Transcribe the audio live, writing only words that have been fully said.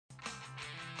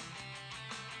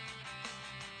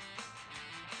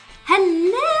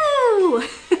Hello!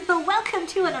 Welcome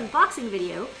to an unboxing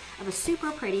video of a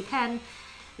super pretty pen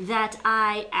that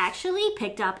I actually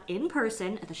picked up in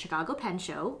person at the Chicago Pen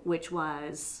Show, which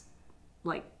was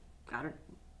like,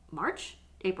 March?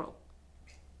 April?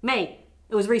 May.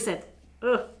 It was recent.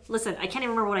 Ugh. Listen, I can't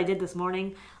even remember what I did this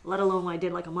morning, let alone what I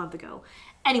did like a month ago.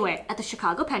 Anyway, at the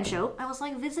Chicago Pen Show, I was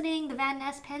like visiting the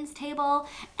Vanness Pens table,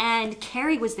 and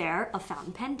Carrie was there of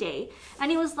Fountain Pen Day, and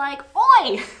he was like,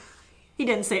 "Oi!" He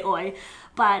didn't say oi,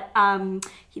 but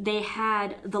they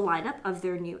had the lineup of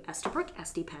their new Esterbrook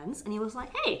Estie pens, and he was like,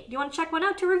 "Hey, do you want to check one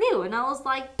out to review?" And I was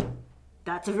like,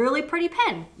 "That's a really pretty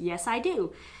pen. Yes, I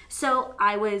do." So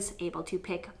I was able to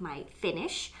pick my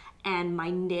finish and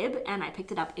my nib, and I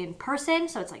picked it up in person,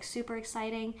 so it's like super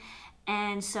exciting.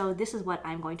 And so this is what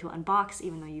I'm going to unbox,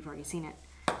 even though you've already seen it.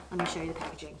 Let me show you the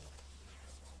packaging.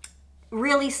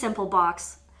 Really simple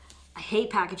box. I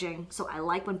hate packaging, so I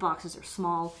like when boxes are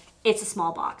small. It's a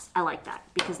small box. I like that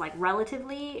because, like,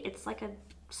 relatively, it's like a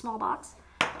small box.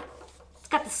 It's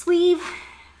got the sleeve.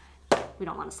 We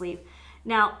don't want a sleeve.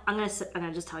 Now, I'm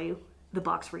gonna just tell you, the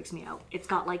box freaks me out. It's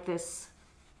got like this,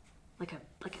 like a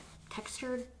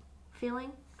textured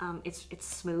feeling. It's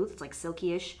smooth. It's like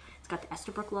silky-ish. It's got the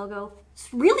Esterbrook logo.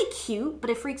 It's really cute, but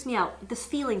it freaks me out. This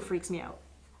feeling freaks me out.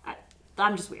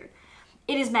 I'm just weird.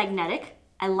 It is magnetic.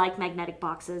 I like magnetic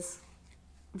boxes.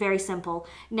 Very simple.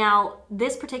 Now,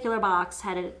 this particular box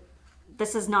had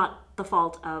this is not the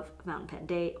fault of Fountain Pen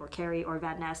Day or Carrie or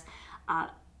Vanness. An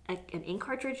ink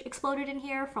cartridge exploded in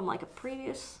here from like a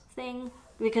previous thing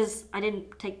because I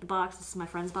didn't take the box. This is my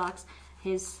friend's box.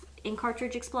 His ink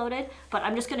cartridge exploded, but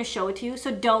I'm just going to show it to you,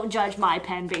 so don't judge my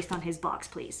pen based on his box,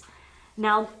 please.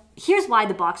 Now, here's why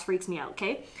the box freaks me out,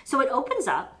 okay? So it opens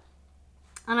up,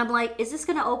 and I'm like, is this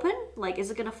gonna open? Like,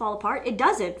 is it gonna fall apart? It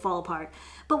doesn't fall apart.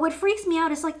 But what freaks me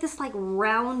out is like this like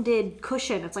rounded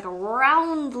cushion. It's like a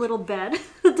round little bed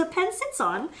that the pen sits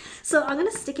on. So I'm gonna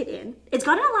stick it in. It's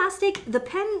got an elastic. The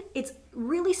pen, it's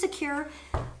really secure,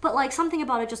 but like something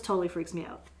about it just totally freaks me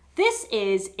out. This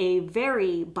is a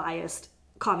very biased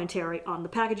commentary on the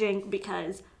packaging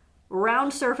because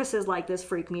round surfaces like this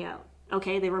freak me out.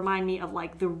 Okay, they remind me of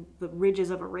like the ridges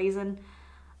of a raisin.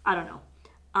 I don't know.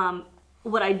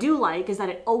 What I do like is that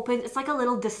it opens, it's like a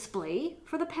little display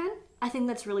for the pen. I think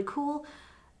that's really cool.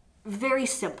 Very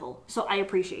simple, so I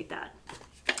appreciate that.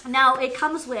 Now it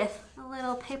comes with a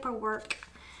little paperwork.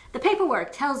 The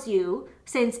paperwork tells you,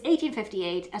 since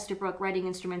 1858, Esterbrook writing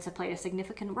instruments have played a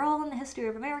significant role in the history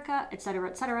of America, etc.,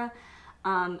 etc.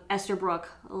 Esterbrook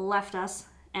left us,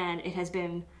 and it has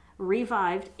been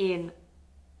revived in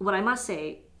what I must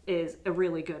say is a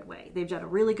really good way. They've done a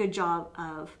really good job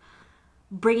of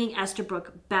bringing Esterbrook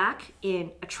back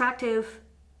in attractive,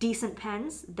 decent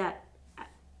pens that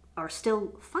are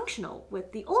still functional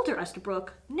with the older Esterbrook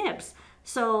nibs.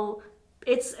 So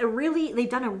it's they've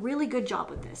done a really good job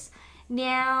with this.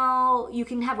 Now, you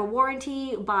can have a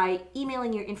warranty by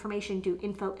emailing your information to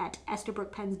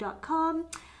info@esterbrookpens.com.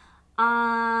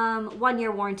 1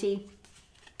 year warranty,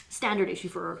 standard issue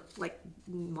for like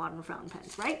modern fountain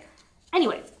pens, right?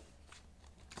 Anyway,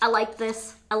 I like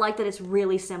this. I like that it's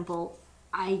really simple.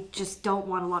 I just don't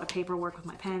want a lot of paperwork with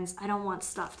my pens. I don't want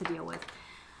stuff to deal with.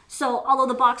 So, although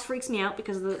the box freaks me out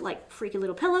because of the like freaky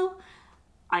little pillow,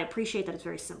 I appreciate that it's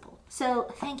very simple. So,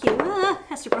 thank you,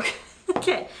 Esterbrook.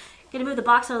 Okay, gonna move the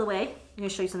box out of the way. I'm gonna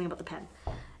show you something about the pen.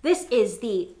 This is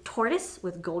the Tortoise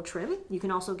with gold trim. You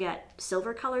can also get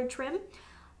silver colored trim.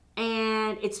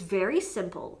 And it's very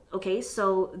simple, okay?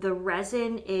 So, the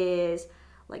resin is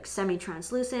like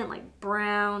semi-translucent, like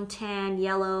brown, tan,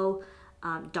 yellow,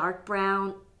 dark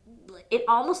brown. It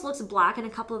almost looks black in a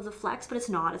couple of the flecks, but it's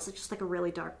not. It's just like a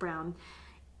really dark brown.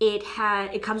 It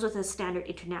comes with a standard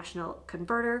international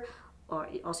converter, or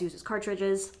it also uses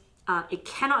cartridges. It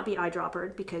cannot be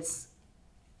eyedroppered because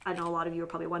I know a lot of you are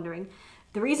probably wondering.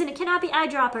 The reason it cannot be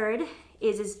eyedroppered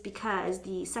is because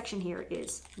the section here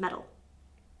is metal.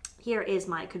 Here is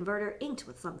my converter inked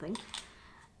with something.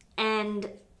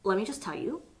 And let me just tell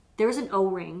you, there's an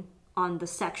O-ring on the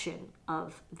section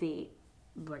of the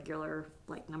regular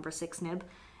like number 6 nib,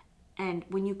 and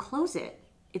when you close it,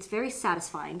 it's very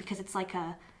satisfying because it's like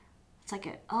a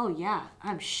oh yeah,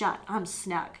 I'm shut, I'm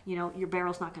snug, you know, your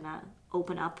barrel's not gonna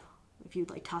open up if you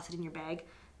like toss it in your bag.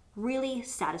 Really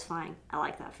satisfying. I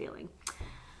like that feeling.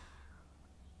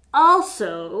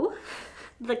 Also,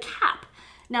 the cap.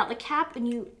 Now the cap, when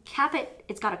you cap it,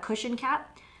 it's got a cushion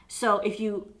cap, so if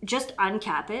you just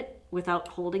uncap it without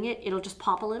holding it, it'll just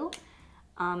pop a little.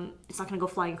 It's not gonna go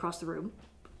flying across the room,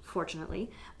 fortunately.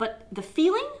 But the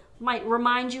feeling might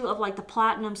remind you of like the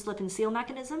platinum slip and seal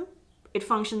mechanism. It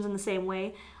functions in the same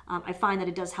way. I find that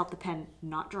it does help the pen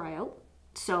not dry out.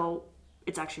 So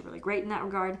it's actually really great in that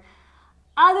regard.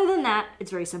 Other than that,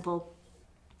 it's very simple.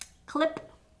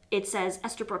 Clip, it says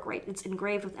Esterbrook, right? It's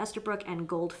engraved with Esterbrook and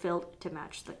gold filled to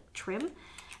match the trim.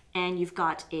 And you've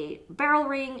got a barrel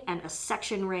ring and a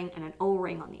section ring and an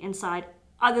O-ring on the inside.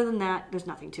 Other than that, there's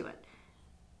nothing to it.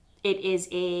 It is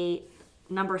a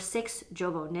number 6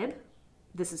 Jovo nib.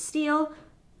 This is steel,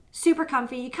 super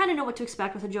comfy. You kind of know what to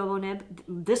expect with a Jovo nib.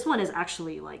 This one is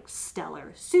actually like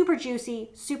stellar. Super juicy,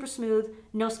 super smooth,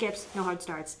 no skips, no hard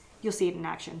starts. You'll see it in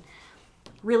action.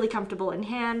 Really comfortable in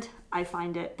hand. I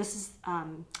find it, this is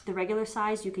the regular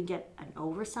size. You can get an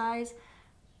oversize.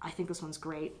 I think this one's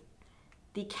great.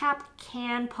 The cap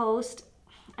can post.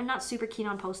 I'm not super keen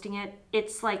on posting it.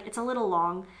 It's a little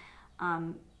long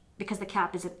because the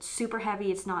cap isn't super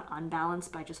heavy. It's not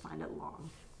unbalanced, but I just find it long.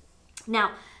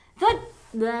 Now,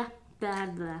 the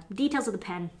details of the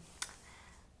pen.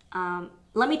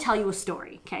 Let me tell you a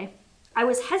story, okay? I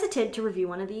was hesitant to review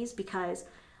one of these because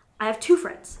I have 2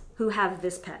 friends who have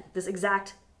this pen, this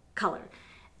exact color.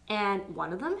 And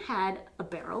one of them had a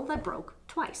barrel that broke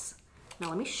twice. Now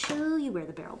let me show you where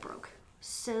the barrel broke.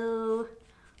 So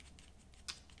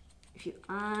if you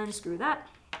unscrew that,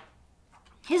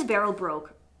 his barrel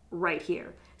broke right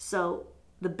here. So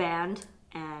the band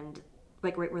and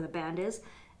like right where the band is,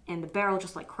 and the barrel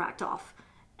just like cracked off.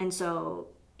 And so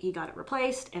he got it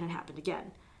replaced and it happened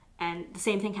again. And the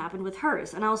same thing happened with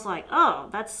hers. And I was like, oh,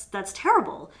 that's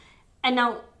terrible. And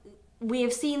now we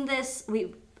have seen this,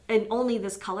 in only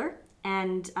this color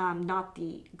and not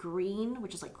the green,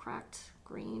 which is like cracked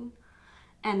green,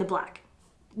 and the black.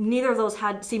 Neither of those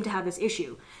seemed to have this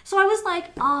issue. So I was like,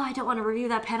 oh, I don't want to review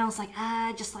that pen. I was like,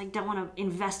 I just like don't want to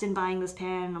invest in buying this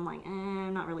pen. And I'm like,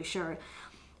 I'm not really sure.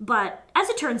 But as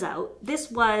it turns out,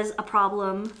 this was a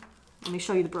problem. Let me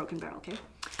show you the broken barrel, okay?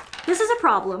 This is a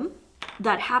problem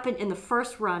that happened in the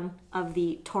first run of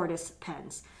the Tortoise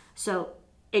pens. So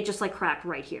it just like cracked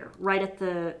right here, right at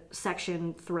the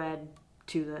section thread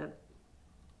to the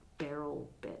barrel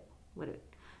bit,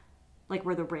 like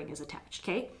where the ring is attached,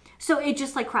 okay? So it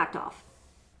just like cracked off.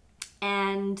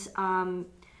 And so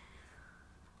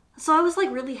I was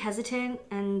like really hesitant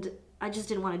and I just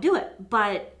didn't want to do it.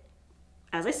 But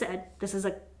as I said, this is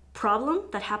a problem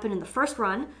that happened in the first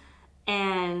run,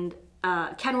 and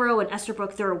Kenro and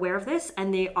Esterbrook, they're aware of this,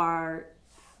 and they are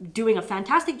doing a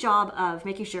fantastic job of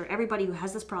making sure everybody who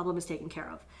has this problem is taken care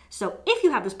of. So if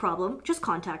you have this problem, just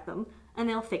contact them and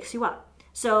they'll fix you up.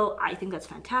 So I think that's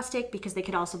fantastic because they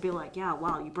could also be like, yeah,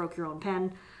 wow, you broke your own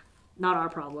pen. Not our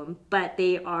problem. But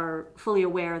they are fully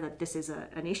aware that this is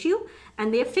an issue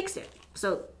and they have fixed it.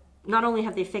 So not only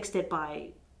have they fixed it by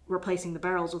replacing the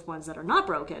barrels with ones that are not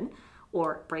broken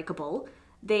or breakable,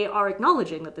 they are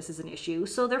acknowledging that this is an issue.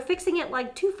 So they're fixing it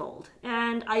like twofold.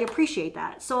 And I appreciate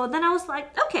that. So then I was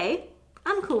like, okay,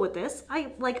 I'm cool with this.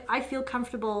 I feel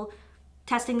comfortable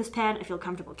testing this pen. I feel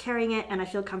comfortable carrying it, and I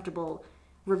feel comfortable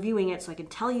reviewing it so I can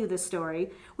tell you this story,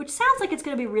 which sounds like it's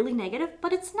going to be really negative,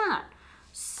 but it's not.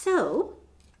 So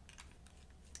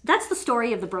that's the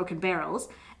story of the broken barrels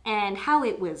and how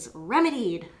it was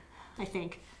remedied, I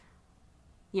think.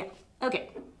 Yeah, okay.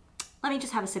 Let me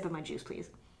just have a sip of my juice, please.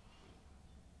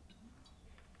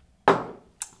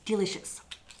 Delicious.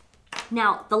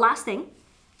 Now, the last thing,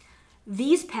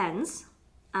 these pens,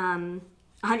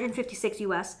 156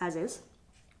 US as is,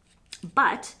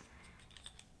 but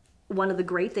one of the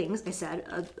great things I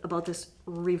said about this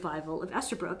revival of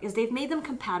Esterbrook is they've made them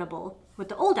compatible with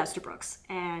the old Esterbrook's.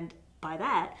 And by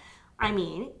that, I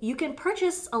mean, you can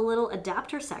purchase a little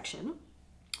adapter section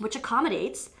which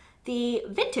accommodates the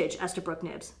vintage Esterbrook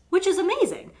nibs, which is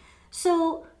amazing.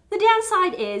 So the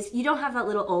downside is you don't have that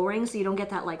little O-ring, so you don't get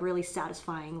that like really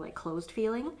satisfying like closed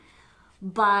feeling.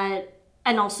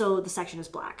 And also the section is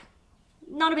black.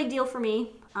 Not a big deal for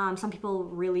me. Some people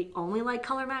really only like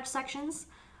color match sections.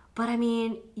 But I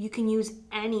mean, you can use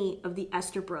any of the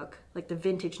Esterbrook, like the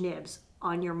vintage nibs,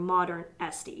 on your modern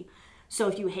Estie. So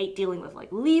if you hate dealing with like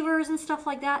levers and stuff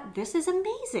like that, this is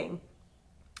amazing.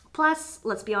 Plus,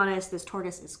 let's be honest, this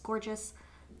Tortoise is gorgeous.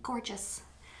 Gorgeous.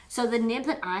 So the nib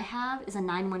that I have is a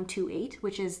 9128,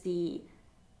 which is the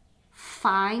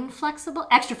fine flexible,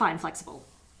 extra fine flexible.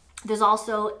 There's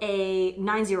also a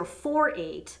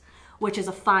 9048, which is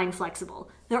a fine flexible.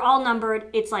 They're all numbered.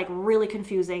 It's like really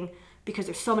confusing because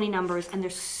there's so many numbers and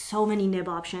there's so many nib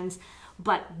options.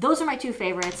 But those are my 2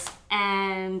 favorites.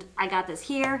 And I got this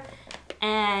here.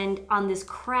 And on this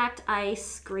cracked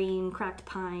ice, green, cracked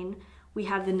pine, we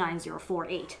have the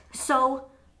 9048. So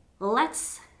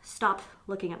let's stop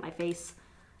looking at my face.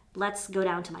 Let's go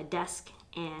down to my desk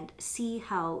and see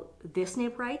how this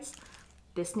nib writes,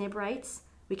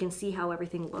 we can see how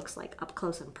everything looks like up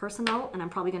close and personal. And I'm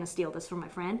probably going to steal this from my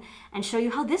friend and show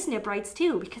you how this nib writes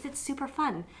too, because it's super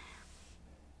fun.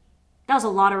 That was a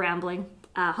lot of rambling.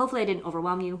 Hopefully I didn't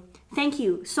overwhelm you. Thank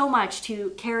you so much to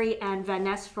Carrie and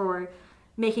Vanness for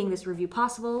making this review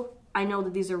possible. I know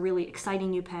that these are really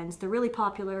exciting new pens. They're really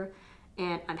popular,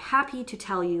 and I'm happy to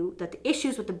tell you that the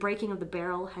issues with the breaking of the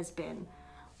barrel has been,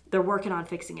 they're working on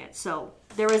fixing it. So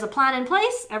there is a plan in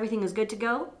place. Everything is good to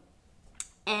go.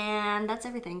 And that's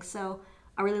everything. So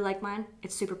I really like mine.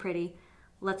 It's super pretty.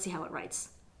 Let's see how it writes.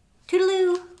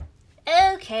 Toodaloo!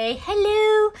 Okay,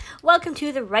 hello! Welcome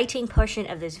to the writing portion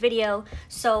of this video.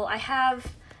 So I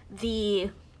have the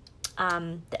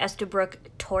Esterbrook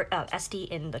Estie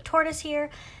in the Tortoise here,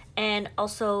 and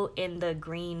also in the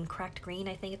green, cracked green,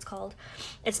 I think it's called.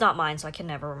 It's not mine, so I can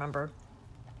never remember.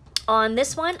 On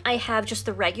this one, I have just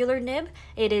the regular nib.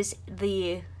 It is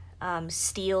the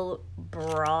steel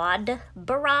broad,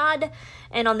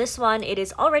 and on this one it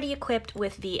is already equipped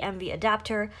with the MV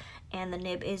adapter, and the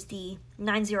nib is the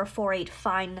 9048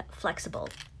 fine flexible.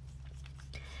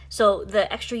 So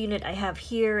the extra unit I have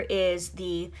here is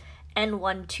the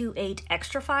N128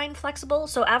 extra fine flexible.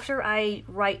 So after I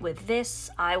write with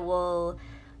this, I will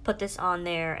put this on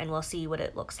there and we'll see what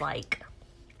it looks like.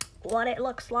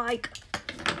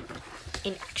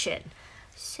 In action.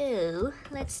 So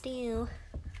let's do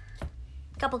a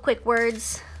couple quick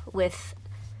words with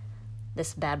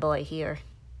this bad boy here.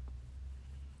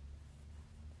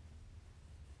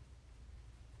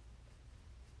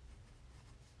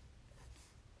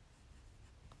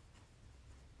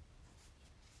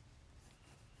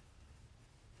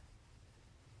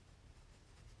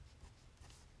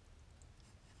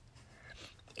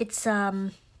 It's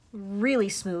really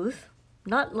smooth,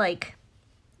 not like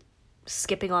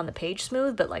skipping on the page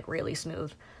smooth, but like really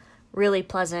smooth, really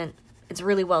pleasant. It's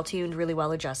really well tuned, really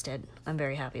well adjusted. I'm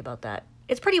very happy about that.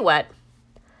 It's pretty wet.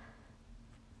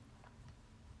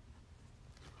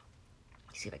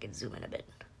 Let's see if I can zoom in a bit.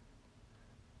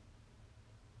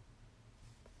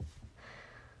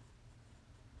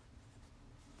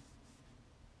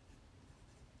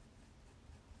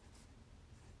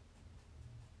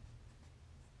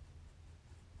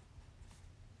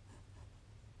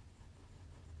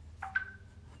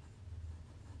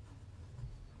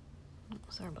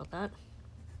 Sorry about that.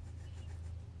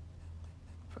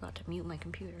 Forgot to mute my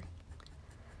computer.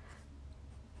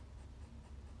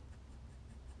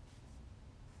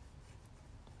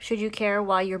 Should you care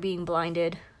why you're being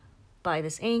blinded by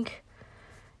this ink,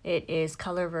 it is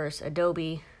Colorverse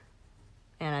Adobe,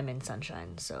 and I'm in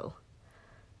sunshine, so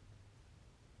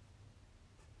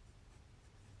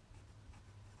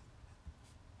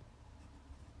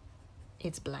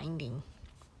it's blinding.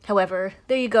 However,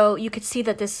 there you go. You could see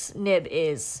that this nib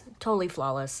is totally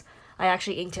flawless. I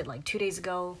actually inked it like 2 days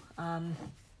ago.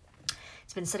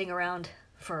 It's been sitting around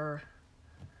for,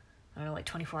 I don't know, like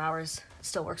 24 hours. It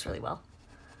still works really well.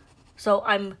 So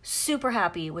I'm super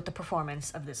happy with the performance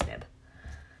of this nib.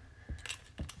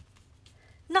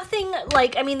 Nothing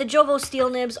like, I mean, the Jovo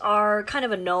steel nibs are kind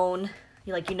of a known,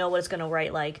 like you know what it's going to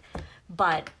write like,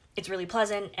 but it's really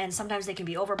pleasant, and sometimes they can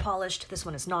be over polished. This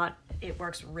one is not. It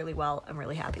works really well. I'm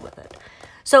really happy with it.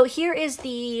 So here is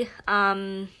the,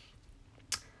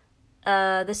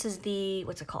 this is the,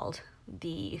 what's it called?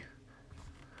 The,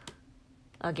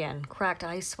 again, cracked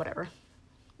ice, whatever.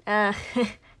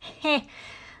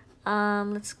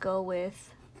 Let's go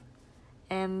with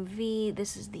MV.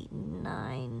 This is the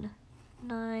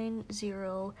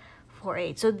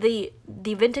 99048. So the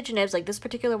vintage nibs, like this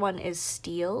particular one is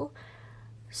steel.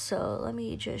 So let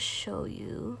me just show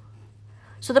you.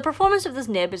 So the performance of this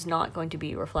nib is not going to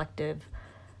be reflective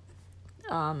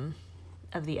of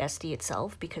the Estie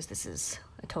itself, because this is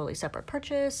a totally separate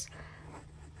purchase.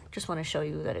 Just want to show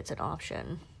you that it's an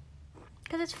option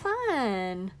because it's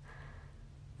fun.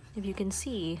 If you can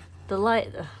see, the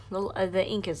light, the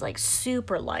ink is like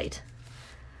super light.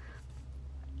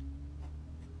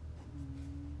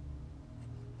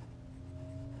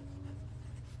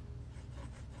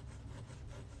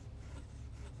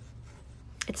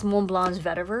 It's Montblanc's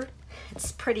Vetiver.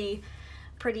 It's pretty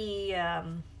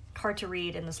hard to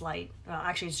read in this light.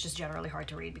 Actually, it's just generally hard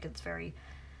to read because it's very,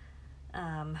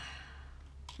 not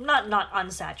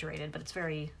unsaturated, but it's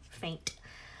very faint.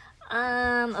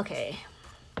 Okay.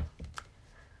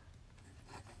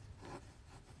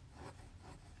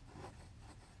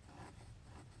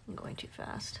 I'm going too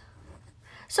fast.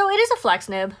 So it is a flex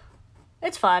nib.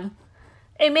 It's fun.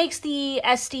 It makes the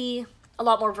Estie a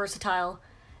lot more versatile.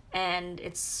 And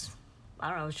it's, I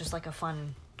don't know, it's just like a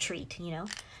fun treat, you know?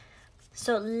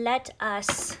 So let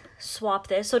us swap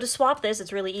this. So to swap this,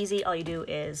 it's really easy. All you do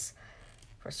is,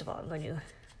 first of all, I'm going to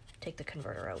take the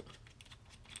converter out.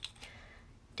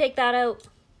 Take that out.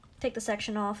 Take the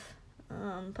section off.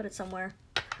 Put it somewhere.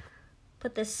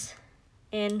 Put this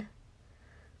in.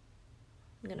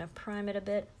 I'm gonna prime it a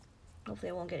bit. Hopefully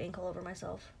I won't get ink all over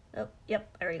myself. Oh,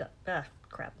 yep, there you go. Ah,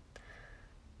 crap.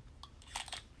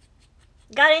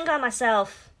 Got ink on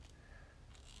myself.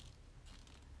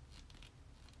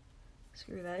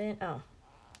 Screw that in. Oh,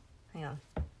 hang on.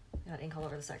 Got ink all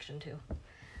over the section too.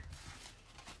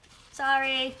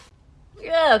 Sorry.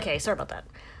 Yeah, okay, sorry about that.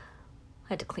 I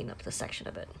had to clean up the section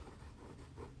a bit.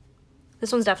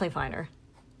 This one's definitely finer,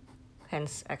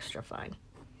 hence extra fine.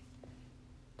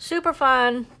 Super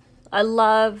fun. I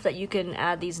love that you can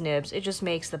add these nibs. It just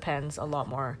makes the pens a lot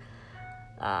more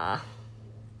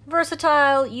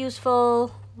versatile,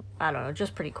 useful. I don't know,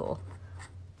 just pretty cool.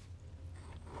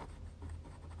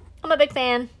 I'm a big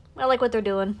fan. I like what they're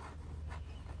doing.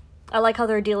 I like how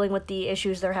they're dealing with the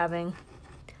issues they're having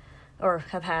or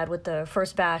have had with the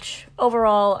first batch.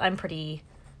 Overall, I'm pretty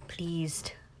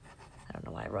pleased. I don't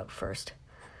know why I wrote first.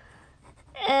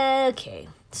 Okay,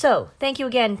 so thank you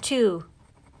again to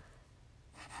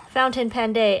Fountain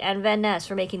Pen Day and Vanness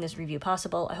for making this review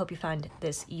possible. I hope you find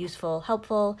this useful,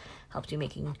 helpful, helped you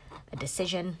making a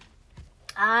decision.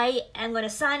 I am going to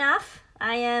sign off.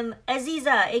 I am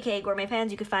Aziza, aka Gourmet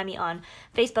Pens. You can find me on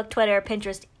Facebook, Twitter,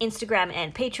 Pinterest, Instagram,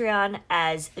 and Patreon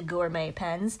as Gourmet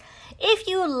Pens. If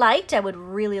you liked, I would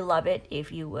really love it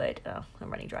if you would... Oh,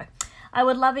 I'm running dry. I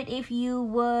would love it if you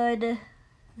would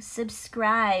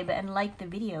subscribe and like the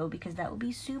video because that would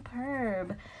be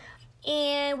superb.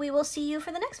 And we will see you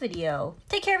for the next video.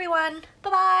 Take care, everyone.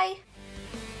 Bye-bye.